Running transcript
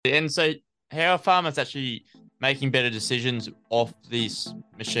And so, how are farmers actually making better decisions off this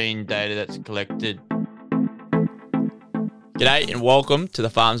machine data that's collected? G'day and welcome to the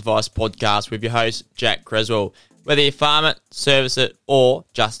Farms Vice podcast with your host, Jack Creswell. Whether you farm it, service it, or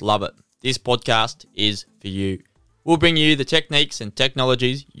just love it, this podcast is for you. We'll bring you the techniques and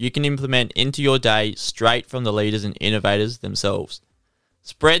technologies you can implement into your day straight from the leaders and innovators themselves.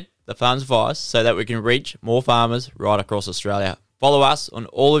 Spread the Farms Vice so that we can reach more farmers right across Australia. Follow us on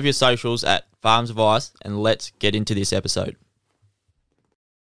all of your socials at Farms Vice, and let's get into this episode.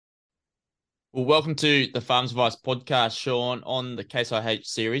 Well, welcome to the Farms Vice podcast, Sean, on the Case IH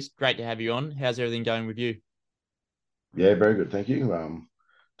series. Great to have you on. How's everything going with you? Yeah, very good. Thank you.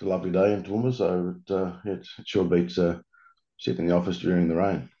 It's a lovely day in Toowoomba, so it sure beats sitting in the office during the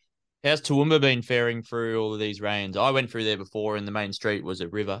rain. How's Toowoomba been faring through all of these rains? I went through there before, and the main street was a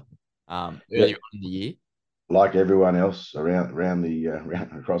river Yeah, earlier on in the year. like everyone else around the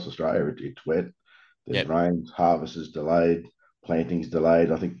around across Australia, it's wet. There's Yep. rain, harvest is delayed, planting's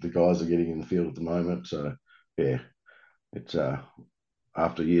delayed. I think the guys are getting in the field at the moment. So yeah, it's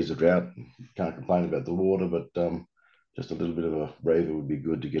after years of drought, can't complain about the water, but just a little bit of a breather would be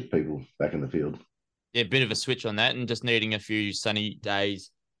good to get people back in the field. Yeah, a bit of a switch on that and just needing a few sunny days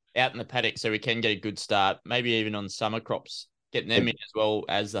out in the paddock so we can get a good start, maybe even on summer crops, getting them in as well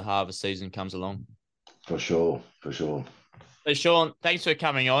as the harvest season comes along. For sure, for sure. So, Sean, thanks for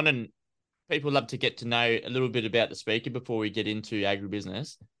coming on. And people love to get to know a little bit about the speaker before we get into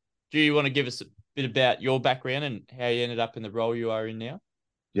agribusiness. Do you want to give us a bit about your background and how you ended up in the role you are in now?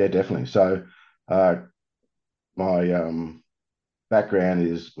 Yeah, definitely. So uh, my background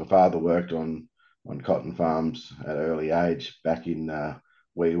is my father worked on cotton farms at an early age back in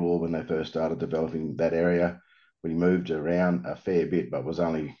Wee Waa when they first started developing that area. We moved around a fair bit, but was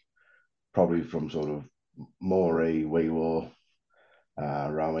only probably from sort of Moree, Wee Waa,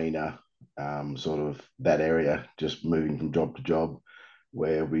 Rowena, sort of that area, just moving from job to job,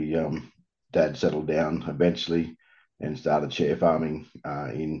 where we dad settled down eventually and started share farming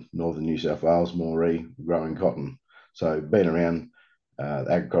in northern New South Wales, Moree, growing cotton. So been around the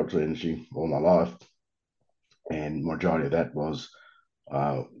agricultural industry all my life, and majority of that was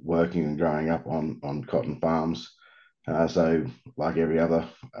working and growing up on cotton farms. So like every other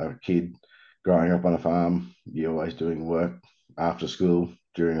kid growing up on a farm, you're always doing work after school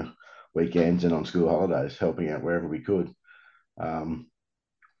during weekends and on school holidays, helping out wherever we could. Um,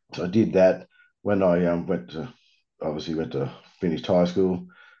 so I did that when I went to finished high school.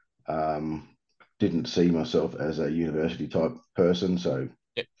 Um, didn't see myself as a university type person, so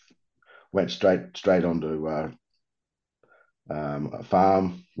Yep. went straight onto a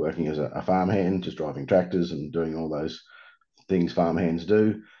farm, working as a farm hand, just driving tractors and doing all those things farm hands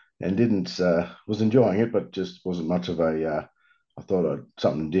do, and didn't was enjoying it, but just wasn't much of a. I thought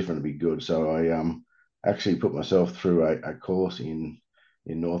something different would be good, so I actually put myself through a course in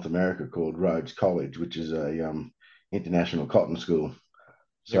North America called Rhodes College, which is a international cotton school.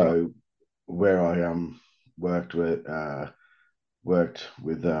 You're right. So where I worked with a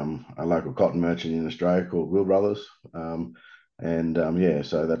local cotton merchant in Australia called Will Brothers. Yeah,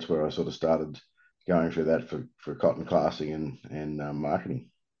 so that's where I sort of started going through that for cotton classing and marketing.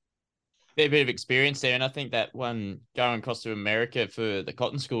 Fair bit of experience there. And I think that one going across to America for the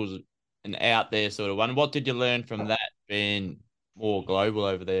cotton schools, an out there sort of one. What did you learn from that being more global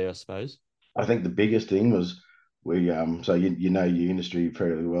over there, I suppose? I think the biggest thing was so you know your industry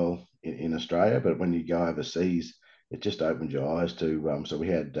fairly well in Australia, but when you go overseas, it just opens your eyes to. So we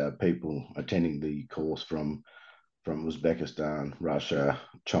had people attending the course from Uzbekistan, Russia,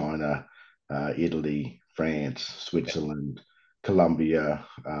 China, Italy, France, Switzerland, Colombia,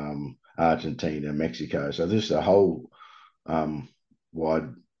 Argentina, Mexico. So this is a whole um, wide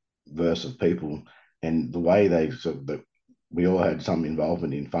verse of people, and the way they sort of that we all had some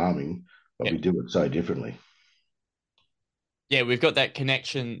involvement in farming, but Yeah. we do it so differently. Yeah, we've got that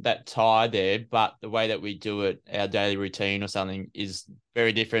connection, that tie there, but the way that we do it, our daily routine or something is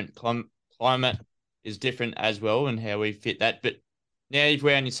very different. Climate is different as well, and how we fit that. But now you've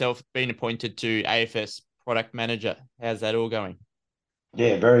found yourself being appointed to AFS product manager. How's that all going?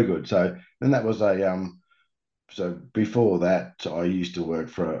 Yeah, very good. So then that was a so before that, I used to work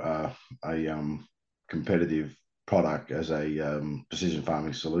for a competitive product as a precision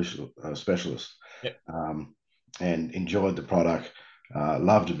farming solution specialist, Yep. um, and enjoyed the product.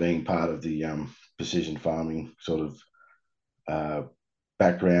 Loved being part of the precision farming sort of uh,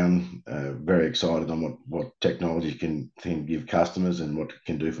 background. Very excited on what technology can give customers and what it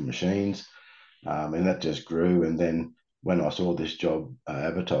can do for machines, and that just grew. And then when I saw this job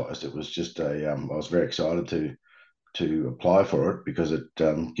advertised, it was just a I was very excited to apply for it because it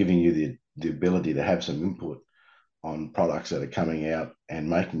giving you the ability to have some input on products that are coming out and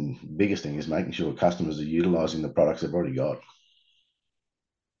making biggest thing is making sure customers are utilizing the products they've already got.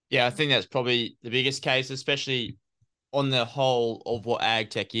 Yeah, I think that's probably the biggest case, especially on the whole of what ag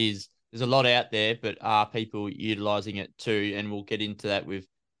tech is. There's a lot out there, but are people utilizing it too? And we'll get into that with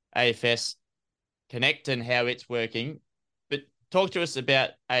AFS Connect and how it's working. But talk to us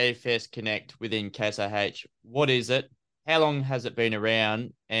about AFS Connect within Case IH. What is it? How long has it been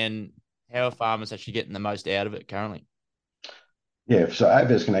around? And how are farmers actually getting the most out of it currently? Yeah, so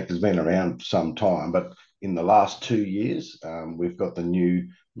AFS Connect has been around some time, but in the last 2 years, we've got the new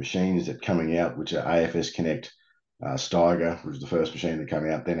machines that are coming out, which are AFS Connect Steiger, which is the first machine that came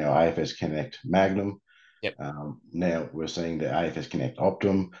out. Then our AFS Connect Magnum. Yep. Now we're seeing the AFS Connect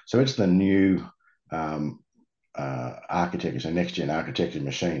Optum. So it's the new architecture, so next gen architecture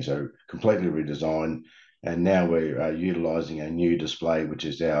machine. So completely redesigned. And now we're utilizing a new display, which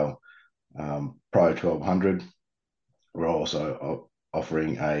is our Pro 1200. We're also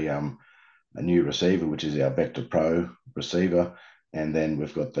offering a new receiver, which is our Vector Pro receiver, and then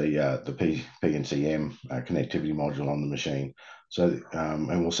we've got the PNCM connectivity module on the machine. So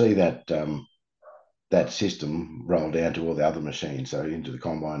and we'll see that system roll down to all the other machines, so into the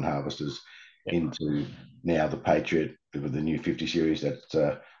combine harvesters, Yep. into now the Patriot with the new 50 series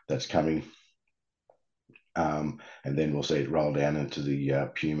that's coming. And then we'll see it roll down into the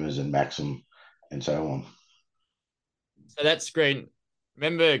Pumas and Maxim and so on. So that screen,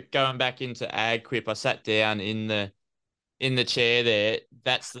 remember going back into AgQuip, I sat down in the chair there.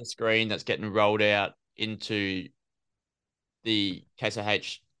 That's the screen that's getting rolled out into the Case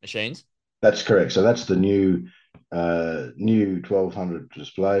IH machines. That's correct. So that's the new 1200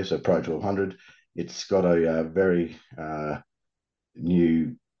 display. So Pro 1200. It's got a very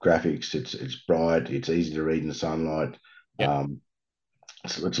new graphics. It's bright. It's easy to read in the sunlight. Yep.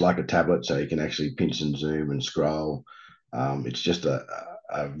 So it's like a tablet, so you can actually pinch and zoom and scroll. It's just a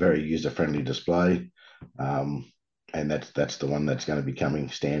very user friendly display. And that's the one that's going to be coming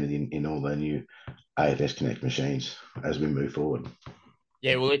standard in all the new AFS Connect machines as we move forward.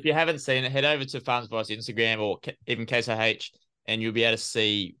 Yeah, well, if you haven't seen it, head over to Farms Advice Instagram or even Case IH, and you'll be able to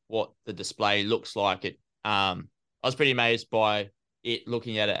see what the display looks like. I was pretty amazed by it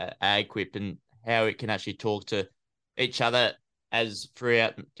looking at it at AgQuip and how it can actually talk to each other as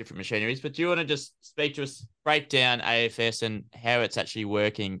throughout different machineries. But do you want to just speak to us, break down AFS and how it's actually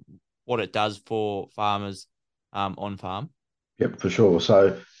working, what it does for farmers on farm? Yep, for sure.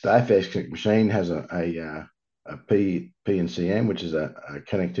 So the AFS Connect machine has a PNCM, which is a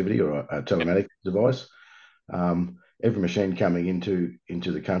connectivity or a Yep. telematics device. Every machine coming into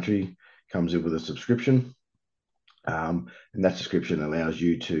the country comes in with a subscription, and that subscription allows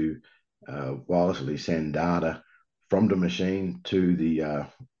you to wirelessly send data from the machine to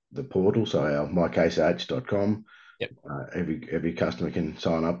the portal. So our mycaseH.com. Yep. Every customer can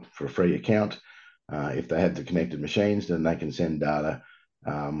sign up for a free account. If they have the connected machines, then they can send data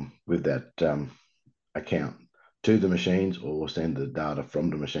with that account to the machines or send the data from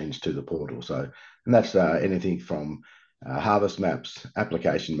the machines to the portal. So, and that's anything from harvest maps,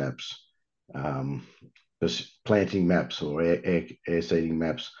 application maps, planting maps or air seeding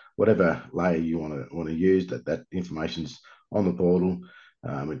maps, whatever layer you want to use. That information's on the portal.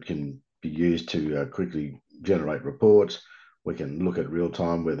 It can be used to quickly generate reports. We can look at real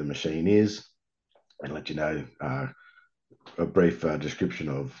time where the machine is and let you know a brief description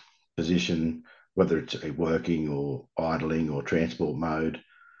of position, whether it's working or idling or transport mode,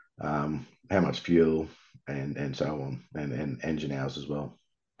 how much fuel, and so on, and engine hours as well.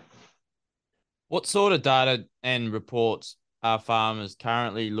 What sort of data and reports are farmers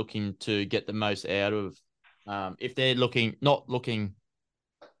currently looking to get the most out of? If they're not looking,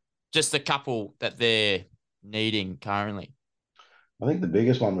 just a couple that they're needing currently. I think the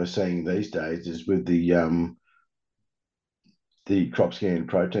biggest one we're seeing these days is with the crop scan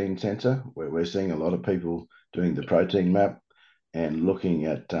protein sensor, where we're seeing a lot of people doing the protein map and looking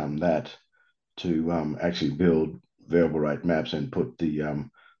at that to actually build variable rate maps and put the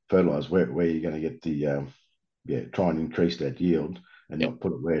fertilizer where you're going to get the try and increase that yield and Yep. not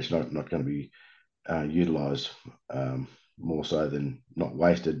put it where it's not going to be utilized more so than not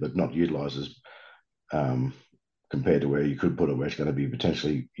wasted, but not utilized as compared to where you could put it where it's going to be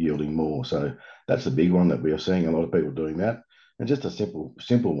potentially yielding more. So that's the big one that we are seeing a lot of people doing that. And just a simple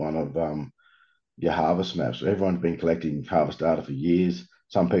one of your harvest maps. Everyone's been collecting harvest data for years.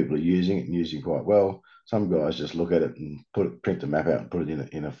 Some people are using it and using quite well. Some guys just look at it and print the map out and put it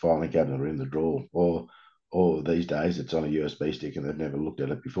in a filing cabinet or in the drawer, or or these days it's on a USB stick and they've never looked at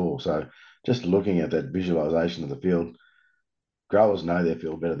it before. So just looking at that visualization of the field, growers know their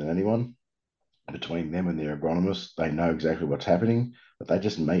field better than anyone. Between them and their agronomists, they know exactly what's happening, but they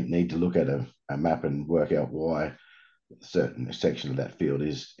just need to look at a map and work out why a certain section of that field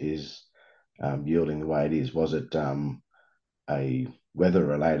is yielding the way it is. Was it a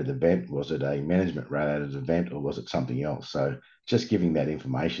weather-related event? Was it a management-related event, or was it something else? So just giving that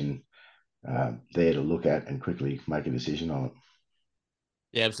information there to look at and quickly make a decision on it.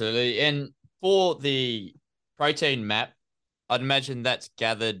 Yeah, absolutely. And for the protein map, I'd imagine that's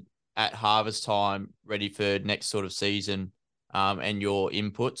gathered at harvest time, ready for next sort of season, and your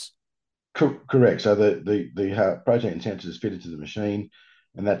inputs. Correct. So the protein sensor is fitted to the machine,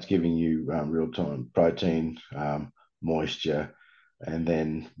 and that's giving you real time protein, moisture, and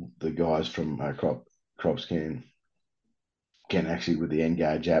then the guys from crops can actually with the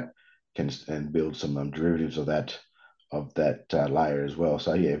Engage app can and build some derivatives of that layer as well.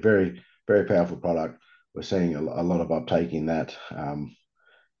 So yeah, very powerful product. We're seeing a lot of uptake in that,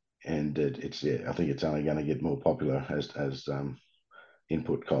 and it's yeah, I think it's only going to get more popular as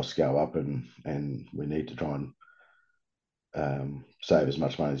input costs go up, and we need to try and save as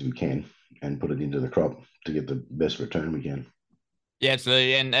much money as we can and put it into the crop to get the best return we can. Yeah,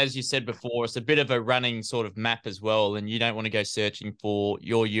 absolutely. And as you said before, it's a bit of a running sort of map as well. And you don't want to go searching for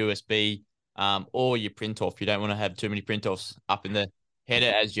your USB or your print off. You don't want to have too many print offs up in the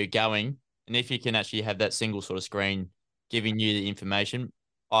header as you're going. And if you can actually have that single sort of screen giving you the information,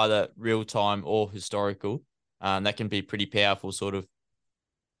 either real time or historical, that can be pretty powerful sort of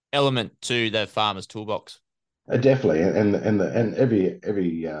element to the farmer's toolbox. Definitely, and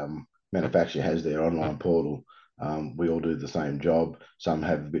every manufacturer has their online portal. We all do the same job. Some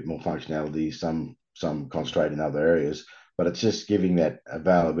have a bit more functionality. Some concentrate in other areas. But it's just giving that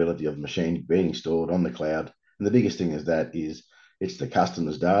availability of the machine being stored on the cloud. And the biggest thing is that is it's the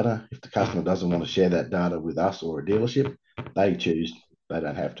customer's data. If the customer doesn't want to share that data with us or a dealership, they choose. They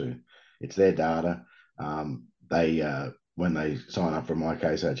don't have to. It's their data. They when they sign up for a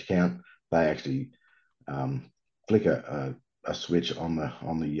MyCaseH account, they actually um, flick a switch on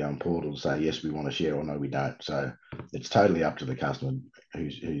the portal to say yes we want to share or no we don't. So it's totally up to the customer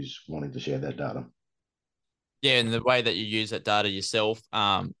who's wanting to share that data. Yeah, and the way that you use that data yourself,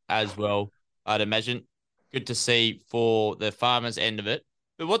 as well, I'd imagine. Good to see for the farmers' end of it.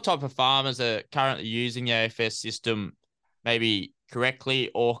 But what type of farmers are currently using the AFS system, maybe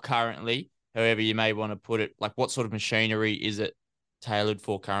correctly or currently, however you may want to put it? Like, what sort of machinery is it tailored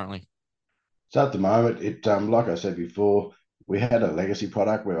for currently? So at the moment, it like I said before, we had a legacy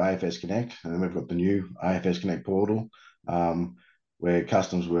product where AFS Connect, and then we've got the new AFS Connect portal, where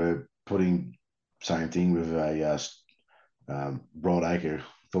customers were putting same thing with a broadacre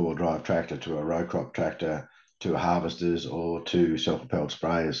four-wheel drive tractor to a row crop tractor to harvesters or to self-propelled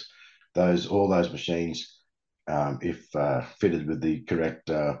sprayers. All those machines, if fitted with the correct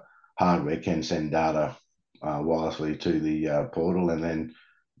hardware, can send data wirelessly to the portal, and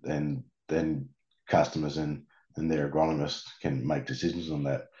then customers and their agronomists can make decisions on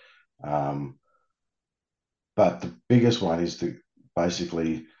that. Um, but the biggest one is to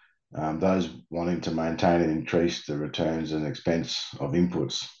basically those wanting to maintain and increase the returns and expense of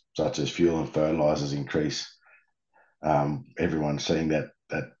inputs such as fuel and fertilizers increase. Everyone's seeing that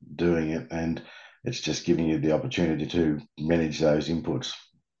doing it, and it's just giving you the opportunity to manage those inputs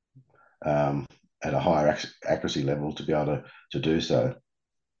at a higher accuracy level to be able to do so.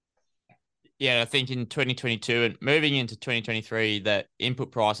 Yeah, I think in 2022 and moving into 2023, that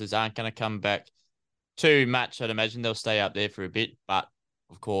input prices aren't going to come back too much. I'd imagine they'll stay up there for a bit, but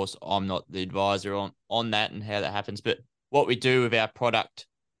of course, I'm not the advisor on that and how that happens. But what we do with our product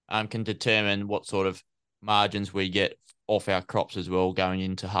can determine what sort of margins we get off our crops as well going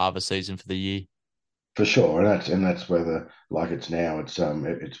into harvest season for the year. For sure, and that's whether like it's now it's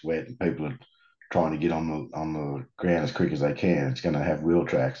wet and people are trying to get on the ground as quick as they can. It's going to have wheel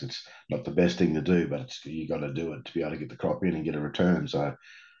tracks. It's not the best thing to do, but you got to do it to be able to get the crop in and get a return. So,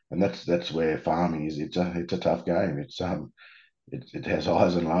 and that's where farming is. It's a tough game. It has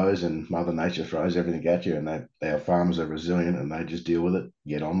highs and lows, and Mother Nature throws everything at you. And our farmers are resilient, and they just deal with it,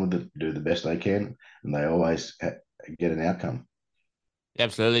 get on with it, do the best they can, and they always get an outcome.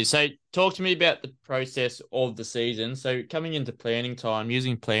 Absolutely. So, talk to me about the process of the season. So, coming into planning time,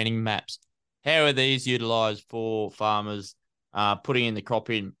 using planning maps, how are these utilized for farmers putting in the crop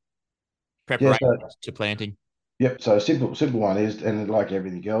in Yeah. preparation So to planting? yep. So simple one is, and like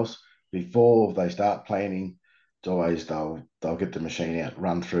everything else, before they start planning, it's always they'll get the machine out,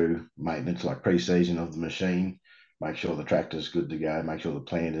 run through maintenance like pre-season of the machine, make sure the tractor's good to go, make sure the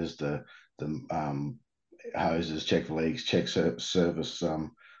planters, the hoses, check for leaks, check service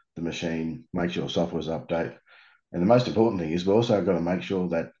the machine, make sure software's update. And the most important thing is we've also got to make sure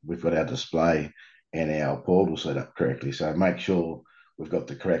that we've got our display and our portal set up correctly. So make sure we've got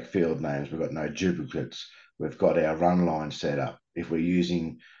the correct field names, we've got no duplicates, we've got our run lines set up. If we're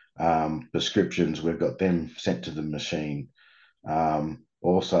using prescriptions, we've got them sent to the machine.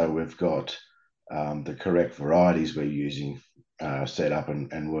 Also, we've got the correct varieties we're using set up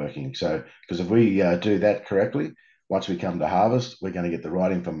and working. So, because if we do that correctly, once we come to harvest, we're going to get the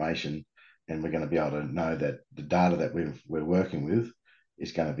right information and we're going to be able to know that the data that we're working with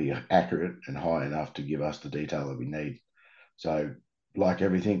is going to be accurate and high enough to give us the detail that we need. So, like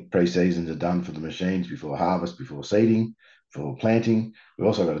everything, pre-seasons are done for the machines before harvest, before seeding, for planting. We've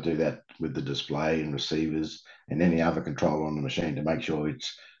also got to do that with the display and receivers and any other control on the machine to make sure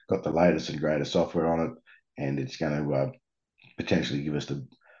it's got the latest and greatest software on it, and it's going to potentially give us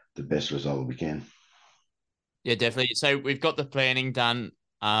the best result we can. Yeah, definitely. So we've got the planning done.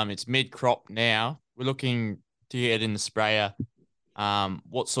 It's mid crop now. We're looking to get in the sprayer.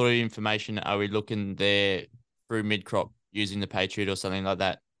 What sort of information are we looking there through mid crop using the Patriot or something like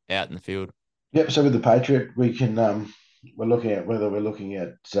that out in the field? Yep. So with the Patriot, we can we're looking at whether we're looking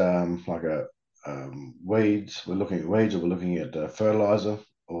at like a weeds. We're looking at weeds, or we're looking at fertilizer,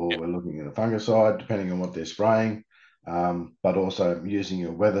 or Yep. we're looking at a fungicide, depending on what they're spraying. But also using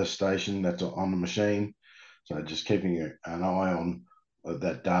a weather station that's on the machine. So just keeping an eye on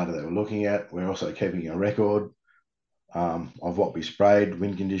that data that we're looking at. We're also keeping a record of what we sprayed,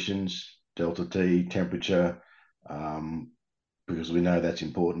 wind conditions, delta T, temperature, um, because we know that's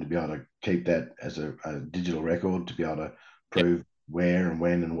important to be able to keep that as a digital record to be able to Yep. prove where and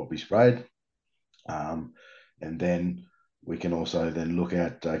when and what we sprayed. Um, and then we can also then look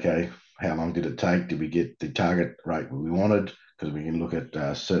at, okay, how long did it take? Did we get the target rate we wanted? Because we can look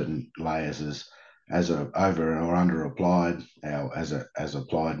at certain layers as a over or under applied, as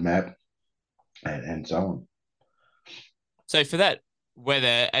applied map, and so on. So for that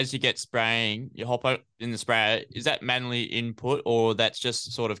weather, as you get spraying, you hop out in the sprayer. Is that manually input or that's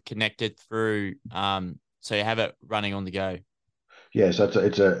just sort of connected through? So you have it running on the go. Yeah, so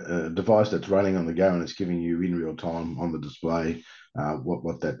it's a device that's running on the go and it's giving you in real time on the display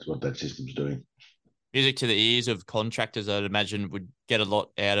what that system's doing. Music to the ears of contractors, I'd imagine, would get a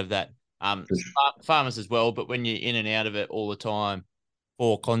lot out of that. Farmers as well, but when you're in and out of it all the time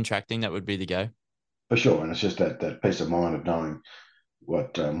for contracting, that would be the go. For sure, and it's just that peace of mind of knowing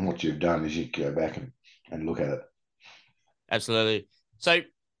what you've done is you go back and look at it. Absolutely. So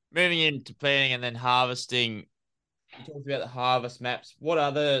moving into planning and then harvesting, you talked about the harvest maps. What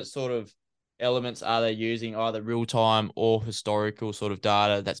other sort of elements are they using, either real time or historical sort of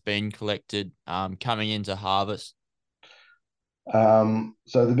data that's been collected coming into harvest?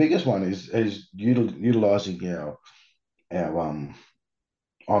 So the biggest one is utilizing our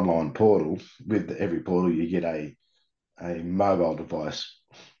online portal. With every portal, you get a mobile device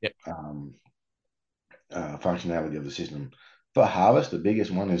Yep. um, functionality of the system. For harvest, the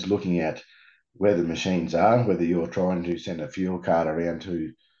biggest one is looking at where the machines are, whether you're trying to send a fuel card around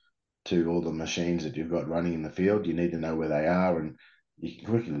to all the machines that you've got running in the field. You need to know where they are, and you can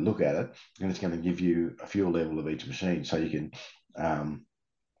quickly look at it, and it's going to give you a fuel level of each machine, so you can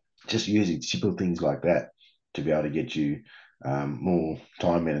just using simple things like that to be able to get you more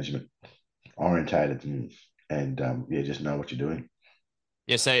time management orientated and yeah, just know what you're doing.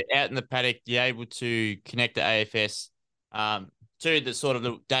 Yeah, so out in the paddock, you're able to connect the AFS to the sort of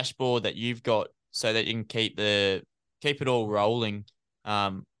the dashboard that you've got, so that you can keep it all rolling.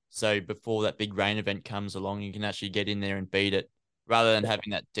 So before that big rain event comes along, you can actually get in there and beat it, rather than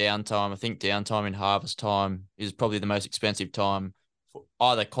having that downtime. I think downtime in harvest time is probably the most expensive time for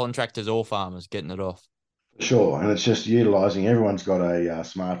either contractors or farmers getting it off. Sure, and it's just utilizing. Everyone's got a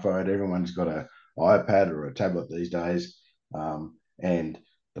smartphone. Everyone's got a iPad or a tablet these days, and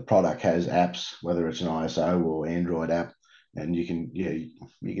the product has apps, whether it's an ISO or Android app, and you can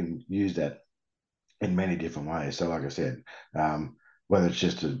use that in many different ways. So, like I said, whether it's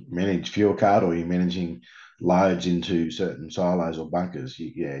just to manage fuel card or you're managing loads into certain silos or bunkers,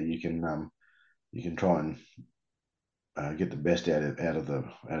 you can try and get the best out of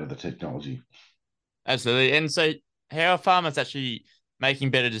the technology. Absolutely. And so, how are farmers actually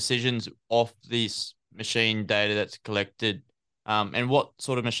making better decisions off this machine data that's collected? And what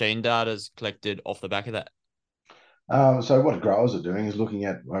sort of machine data is collected off the back of that? So what growers are doing is looking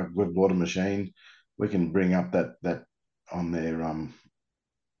at with water machine, we can on their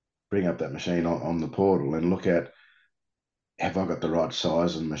bring up that machine on the portal and look at, have I got the right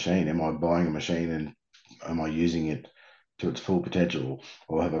size of the machine? Am I buying a machine and am I using it to its full potential,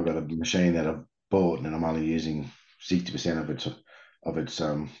 or have I got a machine that bought and I'm only using 60% of its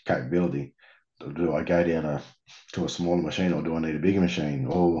capability. Do I go down to a smaller machine, or do I need a bigger machine?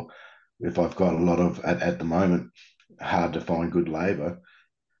 Or if I've got a lot of at the moment hard to find good labour,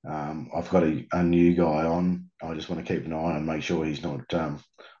 I've got a new guy on. I just want to keep an eye and make sure he's not.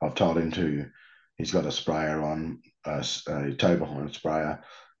 I've told him to. He's got a sprayer on, a tow behind sprayer,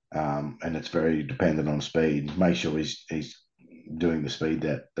 and it's very dependent on speed. Make sure he's doing the speed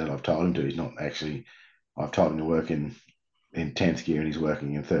that I've told him to. He's not actually. I've told him to work in 10th gear and he's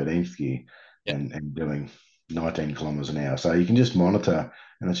working in 13th gear Yeah. and doing 19 kilometers an hour. So you can just monitor,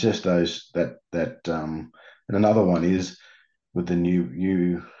 and it's just those that and another one is with the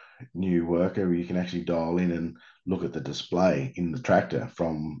new worker, you can actually dial in and look at the display in the tractor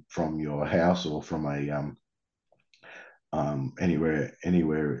from your house or from a anywhere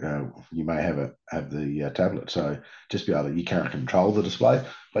you may have the tablet. So just be able to, you can't control the display,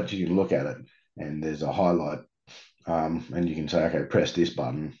 but you can look at it and there's a highlight, and you can say, okay, press this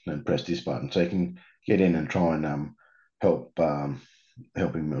button and press this button. So you can get in and try and help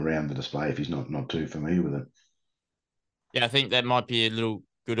help him around the display if he's not too familiar with it. Yeah, I think that might be a little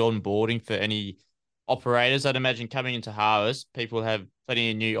good onboarding for any operators. I'd imagine coming into harvest, people have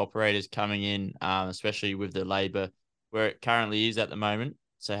plenty of new operators coming in, especially with the labour where it currently is at the moment.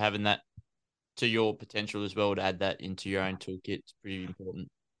 So having that to your potential as well to add that into your own toolkit is pretty important.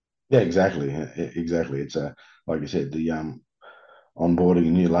 Yeah, exactly, exactly. It's a like I said, the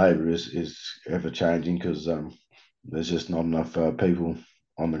onboarding new labour is ever changing because there's just not enough people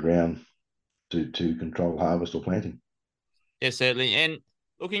on the ground to control harvest or planting. Yeah, certainly. And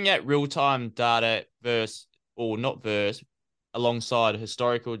looking at real time data versus, or not versus, alongside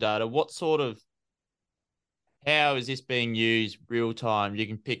historical data, what sort of, how is this being used real time? You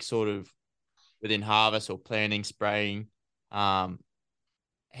can pick sort of within harvest or planting, spraying. Um,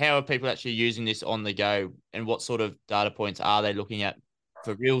 how are people actually using this on the go, and what sort of data points are they looking at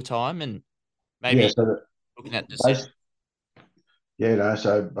for real time, and Yeah, maybe so looking at decision? base, yeah, no,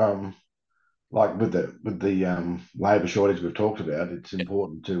 so like with the labour shortage we've talked about, it's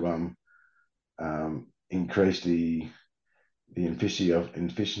important to increase the efficiency of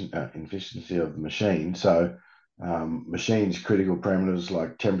the machine. So machines critical parameters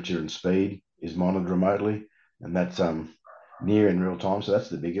like temperature and speed is monitored remotely, and that's near in real time. So that's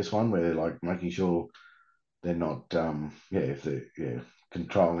the biggest one where they're like making sure they're not if they're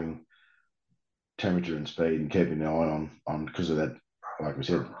controlling temperature and speed and keeping an eye on because of that. Like we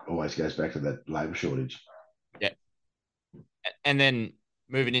said, always goes back to that labour shortage. Yeah. And then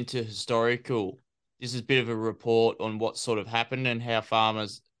moving into historical, this is a bit of a report on what sort of happened and how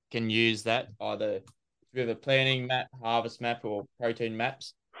farmers can use that, either with a planning map, harvest map, or protein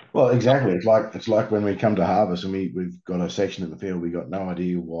maps. Well, exactly. It's like when we come to harvest and we've got a section in the field, we got no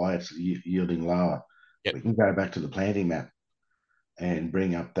idea why it's yielding lower. Yep. We can go back to the planting map and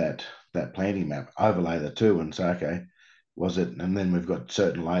bring up that planting map, overlay the two, and say, okay, was it? And then we've got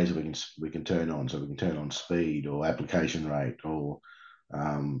certain layers we can turn on, so we can turn on speed or application rate or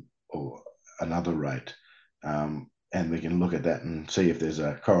another rate, and we can look at that and see if there's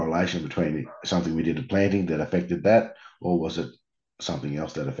a correlation between something we did at planting that affected that, or was it something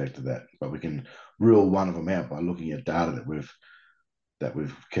else that affected that. But we can rule one of them out by looking at data that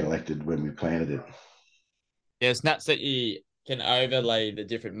we've collected when we planted it. Yeah, it's nuts that you can overlay the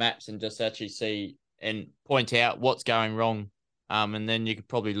different maps and just actually see and point out what's going wrong. And then you could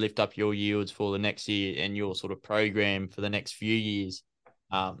probably lift up your yields for the next year and your sort of program for the next few years.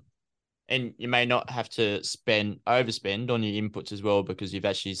 Um, and you may not have to overspend on your inputs as well because you've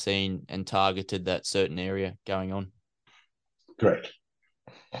actually seen and targeted that certain area going on. Correct.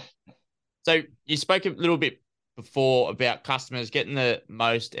 So you spoke a little bit before about customers getting the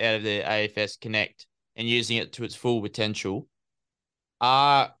most out of their AFS Connect and using it to its full potential.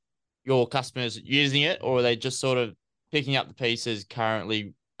 Are your customers using it, or are they just sort of picking up the pieces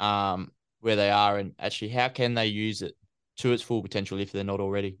currently where they are, and actually how can they use it to its full potential if they're not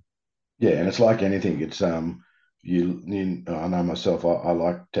already? Yeah, and it's like anything. It's I know myself. I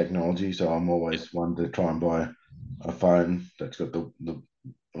like technology, so I'm always one to try and buy a phone that's got the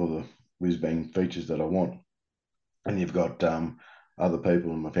all the whiz bang features that I want. And you've got other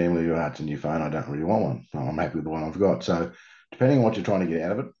people in my family who are, it's a new phone. I don't really want one. I'm happy with the one I've got. So depending on what you're trying to get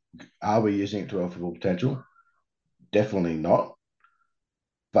out of it, are we using it to our full potential? Definitely not.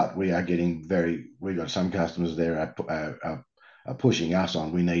 But we are getting we've got some customers there are pushing us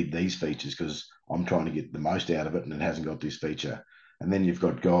on, we need these features because I'm trying to get the most out of it and it hasn't got this feature. And then you've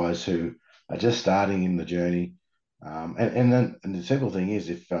got guys who are just starting in the journey. And the simple thing is,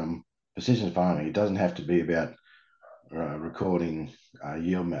 if precision farming, it doesn't have to be about recording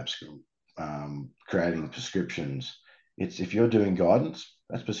yield maps. creating prescriptions. It's if you're doing guidance,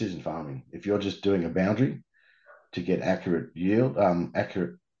 that's precision farming. If you're just doing a boundary to get accurate yield,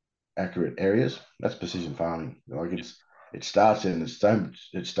 accurate areas, that's precision farming. Like it starts in it's so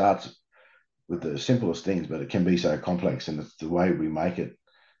it starts with the simplest things, but it can be so complex, and it's the way we make it.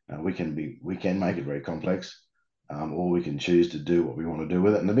 We can make it very complex, or we can choose to do what we want to do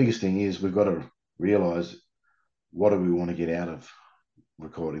with it. And the biggest thing is we've got to realize what do we want to get out of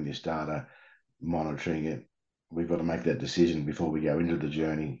recording this data, monitoring it. We've got to make that decision before we go into the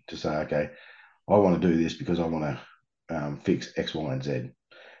journey to say, okay, I want to do this because I want to fix X, Y, and Z. And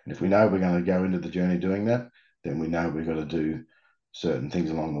if we know we're going to go into the journey doing that, then we know we've got to do certain things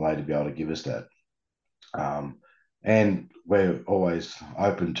along the way to be able to give us that. And we're always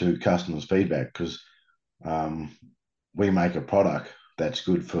open to customers' feedback because um, we make a product that's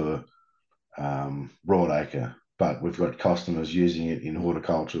good for broadacre, but we've got customers using it in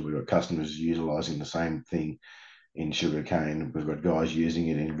horticulture. We've got customers utilising the same thing in sugarcane. We've got guys using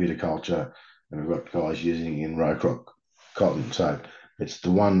it in viticulture, and we've got guys using it in row crop cotton. So it's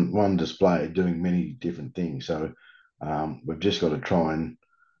the one display doing many different things. So we've just got to try and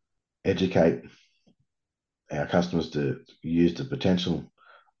educate our customers to use the potential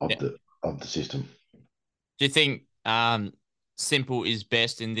Yeah. of the system. Do you think simple is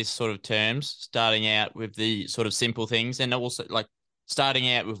best in this sort of terms, starting out with the sort of simple things and also like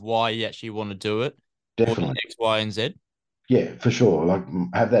starting out with why you actually want to do it for the Definitely. X, Y, and Z? Yeah, for sure. Like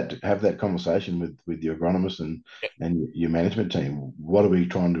have that conversation with your agronomist Yeah. and your management team. What are we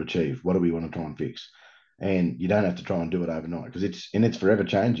trying to achieve? What do we want to try and fix? And you don't have to try and do it overnight because it's forever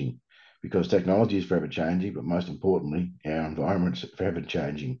changing because technology is forever changing, but most importantly, our environment's forever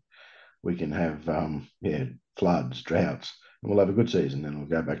changing. We can have floods, droughts, and we'll have a good season. Then we'll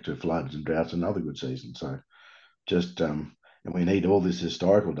go back to floods and droughts, and another good season. So just and we need all this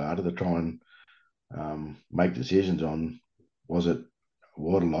historical data to try and make decisions on was it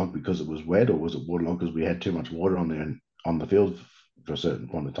waterlogged because it was wet or was it waterlogged because we had too much water on there and on the field for a certain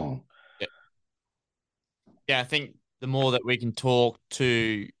point of time. Yeah. Yeah, I think the more that we can talk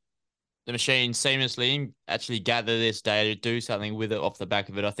to the machine seamlessly and actually gather this data, do something with it off the back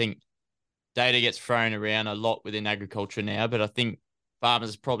of it, I think data gets thrown around a lot within agriculture now, but I think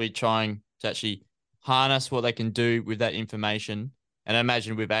farmers are probably trying to actually harness what they can do with that information. And I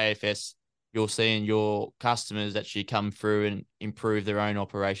imagine with AFS, you're seeing your customers actually come through and improve their own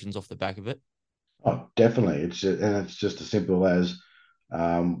operations off the back of it. Oh, definitely. It's just as simple as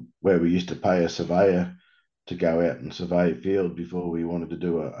where we used to pay a surveyor to go out and survey a field before we wanted to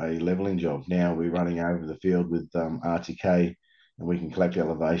do a leveling job. Now we're running over the field with RTK, and we can collect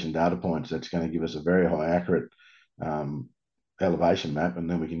elevation data points. That's going to give us a very high accurate um, elevation map, and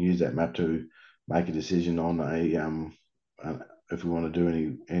then we can use that map to make a decision on if we want to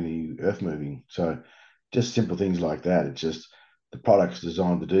do any earth moving. So just simple things like that. It's just the product's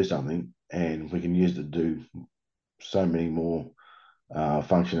designed to do something, and we can use it to do so many more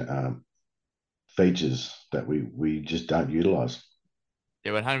function features that we just don't utilize.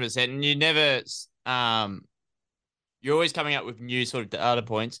 Yeah, 100%. And you never, um, you're always coming up with new sort of data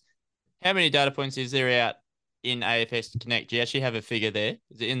points. How many data points is there out in AFS Connect? Do you actually have a figure there?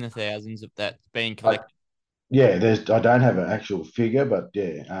 Is it in the thousands of that being I, collected? yeah, I don't have an actual figure, but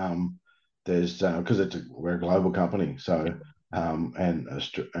yeah, there's because we're a global company, so and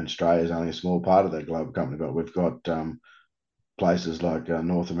Australia is only a small part of that global company, but we've got places like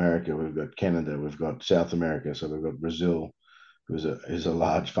North America, we've got Canada, we've got South America, so we've got Brazil, who's a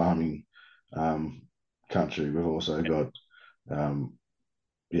large farming um, country. We've also got um,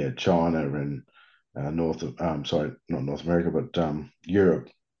 China and sorry, not North America, but Europe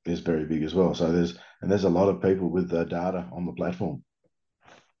is very big as well. So there's a lot of people with data on the platform.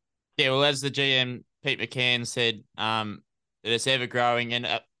 Yeah, well, as the GM Pete McCann said, that it's ever growing,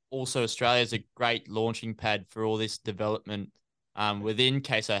 and also Australia is a great launching pad for all this development within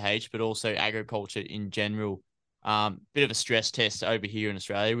Case IH, but also agriculture in general. Bit of a stress test over here in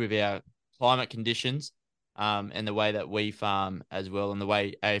Australia with our climate conditions, and the way that we farm as well, and the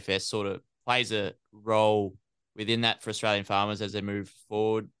way AFS sort of plays a role within that for Australian farmers as they move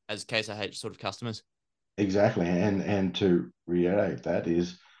forward as Case IH sort of customers. Exactly, and to reiterate that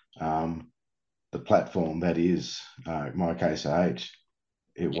is um, the platform that is My Case IH.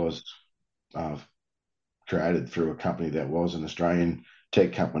 It was uh, created through a company that was an Australian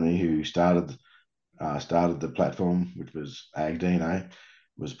tech company who started the platform, which was AgDNA,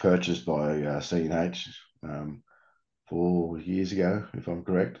 was purchased by CNH 4 years ago, if I'm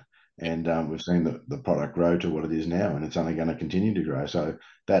correct. And we've seen the product grow to what it is now, and it's only going to continue to grow. So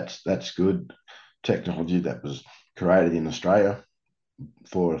that's good technology that was created in Australia,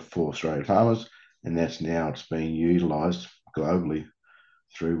 for Australian farmers, and that's now it's being utilised globally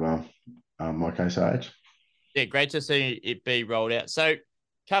through My Case AH. Yeah, great to see it be rolled out. So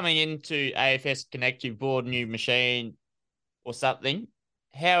coming into AFS Connect, you bought a new machine or something.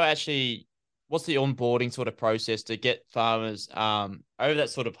 How actually, what's the onboarding sort of process to get farmers over that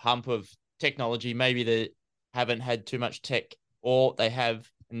sort of hump of technology? Maybe they haven't had too much tech, or they have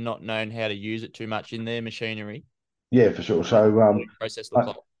not known how to use it too much in their machinery. Yeah, for sure. What does the So onboarding process look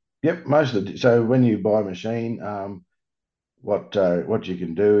like? yep, most of the so when you buy a machine, what you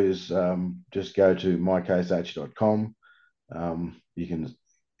can do is just go to mycaseH.com. You can,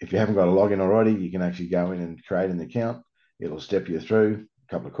 if you haven't got a login already, you can actually go in and create an account. It'll step you through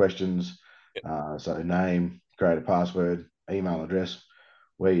a couple of questions. Yep. So name, create a password, email address,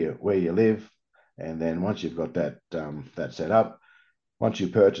 where you live, and then once you've got that set up, once you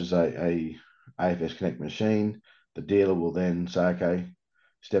purchase a AFS Connect machine, the dealer will then say, okay,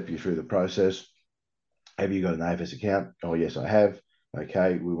 step you through the process. Have you got an AFS account? Oh, yes, I have.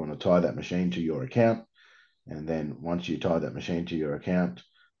 Okay, we want to tie that machine to your account. And then once you tie that machine to your account,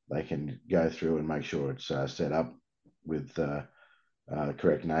 they can go through and make sure it's set up with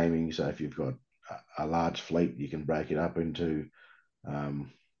correct naming. So if you've got a large fleet, you can break it up into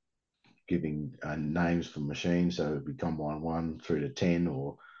um, giving names for machines. So it'd be Combine 1 through to 10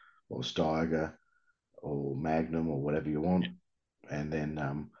 or Steiger or Magnum or whatever you want. And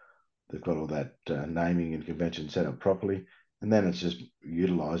then they've got all that naming and convention set up properly. And then it's just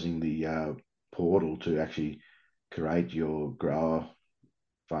utilizing the portal to actually create your grower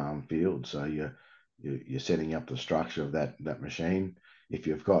farm field. So you're setting up the structure of that machine. If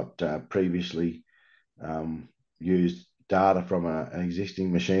you've got previously used data from an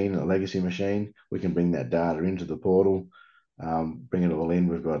existing machine, a legacy machine, we can bring that data into the portal, bring it all in.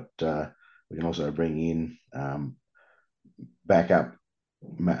 We can also bring in backup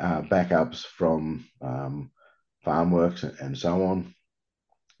backups from FarmWorks and so on,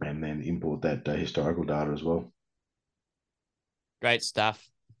 and then import that historical data as well. Great stuff.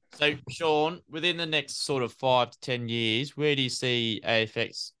 So, Sean, within the next sort of 5 to 10 years, where do you see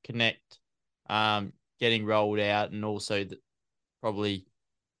AFX Connect getting rolled out, and also probably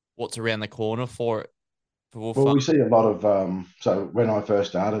what's around the corner for it for Well, farm? we see a lot of so when I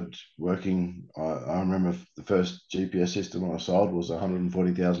first started working, I remember the first GPS system I sold was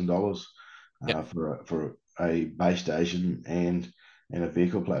 $140,000 Yep. for a base station and a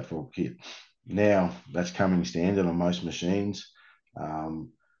vehicle platform kit. Now that's coming standard on most machines.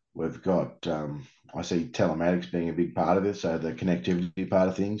 Um, we've got I see telematics being a big part of it, so the connectivity part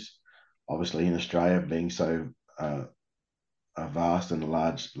of things. Obviously, in Australia, being so a vast and a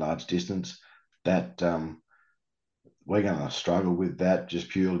large distance, that we're going to struggle with that just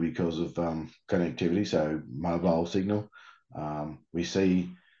purely because of connectivity, so mobile signal. We've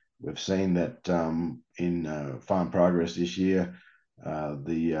seen that in Farm Progress this year,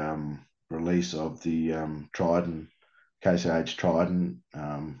 the release of the Trident, Case AH Trident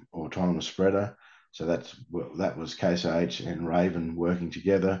autonomous spreader. So that was Case AH and Raven working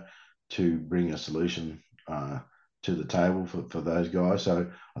together to bring a solution to the table for those guys. So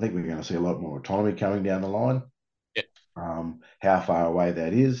I think we're going to see a lot more autonomy coming down the line. Yep. How far away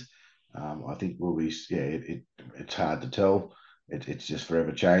that is, I think will be, it's hard to tell. It's just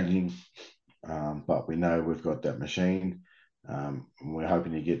forever changing. But we know we've got that machine. We're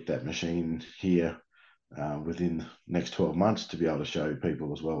hoping to get that machine here within the next 12 months to be able to show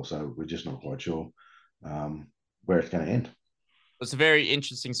people as well. So we're just not quite sure where it's going to end. It's a very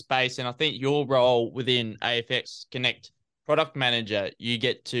interesting space, and I think your role within AFX Connect product manager, you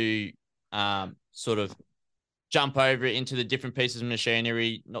get to sort of jump over into the different pieces of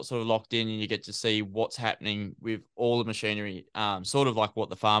machinery, not sort of locked in, and you get to see what's happening with all the machinery, sort of like what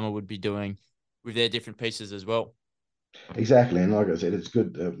the farmer would be doing with their different pieces as well. Exactly, and like I said, it's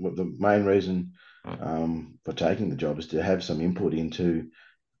good. The main reason for taking the job is to have some input into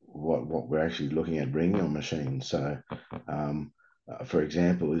what we're actually looking at bringing on machines. So, for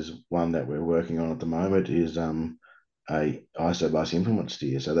example, is one that we're working on at the moment is a ISOBUS implement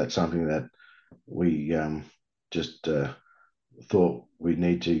steer. So that's something that we just thought we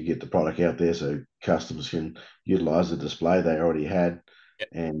need to get the product out there so customers can utilize the display they already had Yep.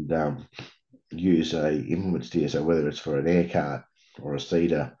 and use a implement steer. So whether it's for an air cart or a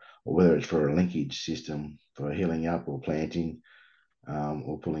seeder, or whether it's for a linkage system for hilling up or planting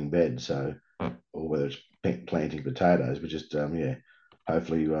or pulling bed. So, or whether it's planting potatoes, but just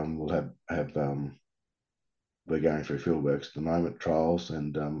hopefully we'll have we're going through field works at the moment, trials,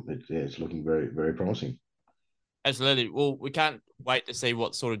 and it's looking very promising. Absolutely. Well, we can't wait to see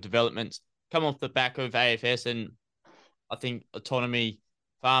what sort of developments come off the back of AFS, and I think autonomy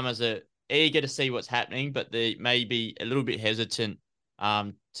farmers are eager to see what's happening, but they may be a little bit hesitant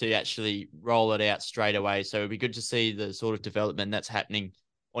to actually roll it out straight away. So it'd be good to see the sort of development that's happening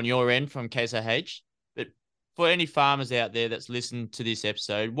on your end from Case IH. But for any farmers out there that's listened to this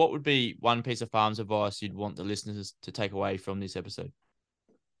episode, what would be one piece of farms advice you'd want the listeners to take away from this episode?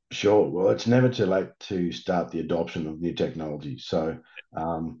 Sure. Well, it's never too late to start the adoption of new technology. So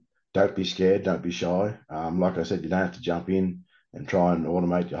don't be scared, don't be shy. Like I said, you don't have to jump in and try and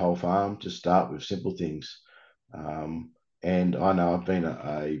automate your whole farm. Just start with simple things. And I know I've been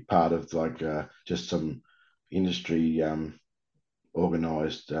a part of just some industry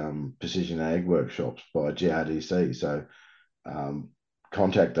organised precision ag workshops by GRDC. So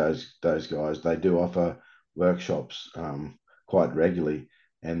contact those guys. They do offer workshops quite regularly,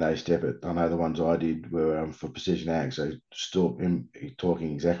 and they step it. I know the ones I did were for precision ag. So still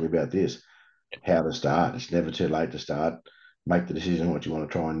talking exactly about this, how to start. It's never too late to start. Make the decision what you want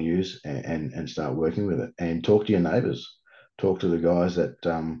to try and use, and start working with it. And talk to your neighbours. Talk to the guys that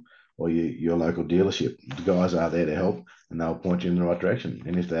or your local dealership. The guys are there to help, and they'll point you in the right direction.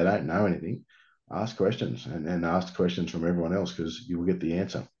 And if they don't know anything, ask questions, and ask questions from everyone else, because you will get the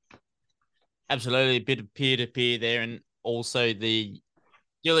answer. Absolutely, a bit of peer-to-peer there, and also the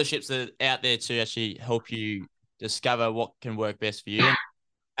dealerships that are out there to actually help you discover what can work best for you. And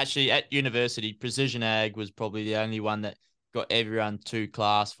actually, at university, Precision Ag was probably the only one that got everyone to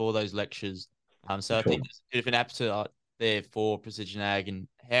class for those lectures. So I think there's a bit of an appetite there for Precision Ag and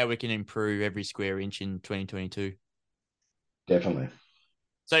how we can improve every square inch in 2022. Definitely.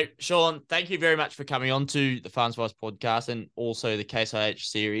 So, Sean, thank you very much for coming on to the Farms Advice podcast and also the Case IH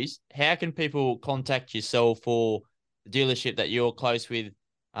series. How can people contact yourself or the dealership that you're close with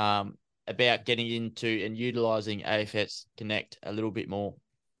about getting into and utilizing AFS Connect a little bit more?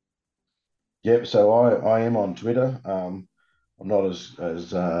 Yeah, so I am on Twitter. I'm not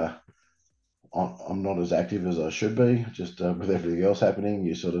I'm not as active as I should be. Just with everything else happening,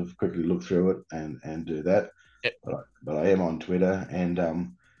 you sort of quickly look through it and do that. Yep. But I am on Twitter,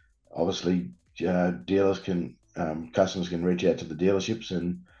 and obviously customers can reach out to the dealerships,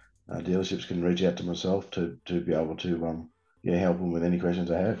 and dealerships can reach out to myself to be able to help them with any questions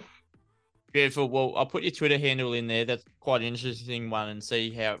they have. Beautiful. Well, I'll put your Twitter handle in there. That's quite an interesting one, and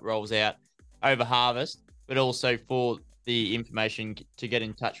see how it rolls out over harvest, but also for the information to get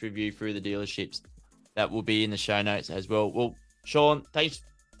in touch with you through the dealerships. That will be in the show notes as well. Well, Sean, thanks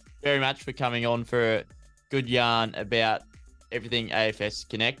very much for coming on for a good yarn about everything AFS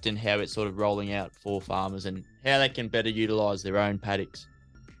Connect and how it's sort of rolling out for farmers and how they can better utilize their own paddocks.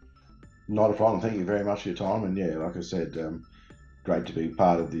 Not a problem. Thank you very much for your time. And yeah, like I said, great to be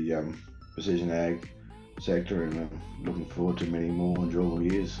part of the precision ag sector, and looking forward to many more enjoyable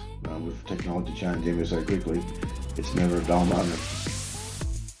years. With technology changing so quickly, it's never a dull moment.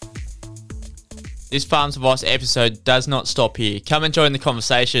 This Farms Advice episode does not stop here. Come and join the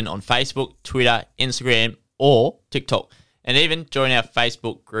conversation on Facebook, Twitter, Instagram, or TikTok, and even join our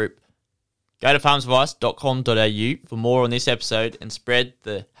Facebook group. Go to farmsadvice.com.au for more on this episode and spread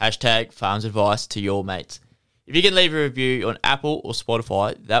the hashtag FarmsAdvice to your mates. If you can leave a review on Apple or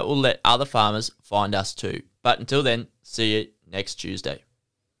Spotify, that will let other farmers find us too. But until then, see you next Tuesday.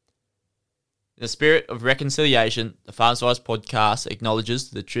 In the spirit of reconciliation, the Farms Advice podcast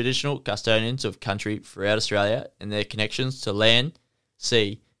acknowledges the traditional custodians of country throughout Australia and their connections to land,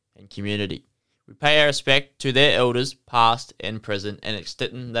 sea, and community. We pay our respect to their elders, past and present, and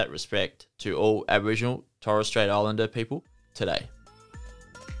extend that respect to all Aboriginal Torres Strait Islander people today.